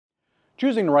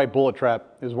Choosing the right bullet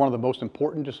trap is one of the most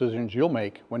important decisions you'll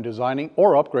make when designing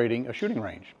or upgrading a shooting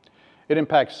range. It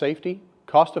impacts safety,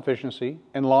 cost efficiency,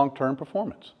 and long-term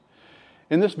performance.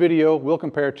 In this video, we'll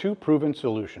compare two proven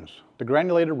solutions, the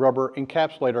granulated rubber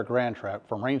encapsulator Gran-Trap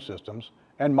from Range Systems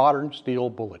and modern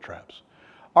steel bullet traps.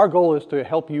 Our goal is to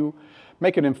help you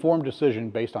make an informed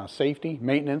decision based on safety,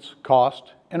 maintenance,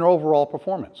 cost, and overall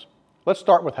performance. Let's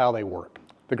start with how they work.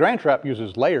 The Gran-Trap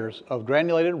uses layers of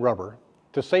granulated rubber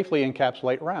to safely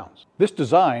encapsulate rounds. This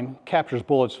design captures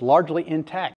bullets largely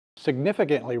intact,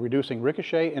 significantly reducing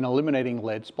ricochet and eliminating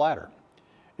lead splatter.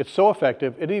 It's so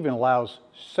effective, it even allows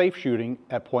safe shooting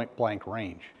at point-blank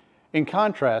range. In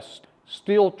contrast,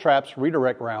 steel traps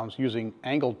redirect rounds using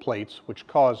angled plates, which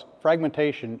cause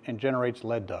fragmentation and generates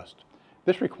lead dust.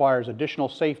 This requires additional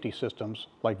safety systems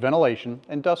like ventilation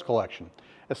and dust collection,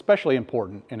 especially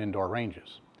important in indoor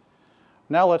ranges.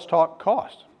 Now let's talk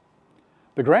cost.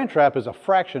 The Gran-Trap is a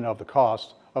fraction of the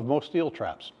cost of most steel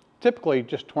traps, typically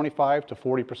just 25 to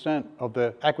 40% of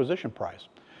the acquisition price.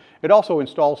 It also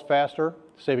installs faster,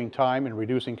 saving time and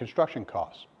reducing construction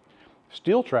costs.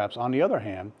 Steel traps, on the other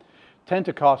hand, tend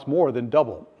to cost more than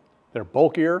double. They're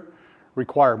bulkier,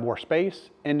 require more space,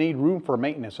 and need room for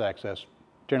maintenance access,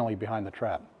 generally behind the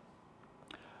trap.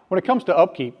 When it comes to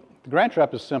upkeep, the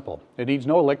Gran-Trap is simple. It needs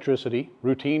no electricity,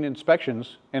 routine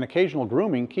inspections, and occasional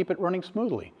grooming keep it running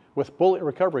smoothly, with bullet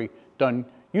recovery done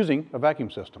using a vacuum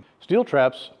system. Steel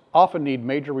traps often need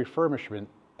major refurbishment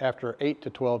after 8 to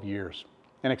 12 years,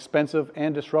 an expensive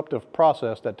and disruptive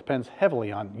process that depends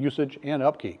heavily on usage and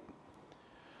upkeep.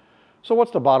 So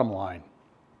what's the bottom line?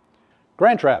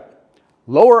 Gran-Trap,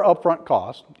 lower upfront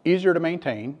cost, easier to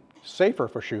maintain, safer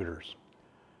for shooters.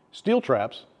 Steel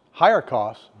traps, higher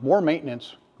costs, more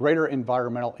maintenance, greater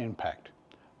environmental impact.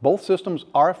 Both systems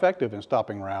are effective in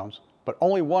stopping rounds, but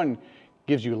only one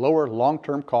gives you lower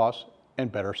long-term costs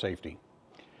and better safety.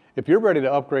 If you're ready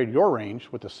to upgrade your range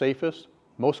with the safest,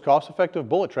 most cost-effective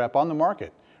bullet trap on the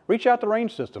market, reach out to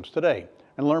Range Systems today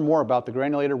and learn more about the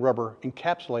granulated rubber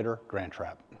encapsulator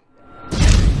Gran-Trap.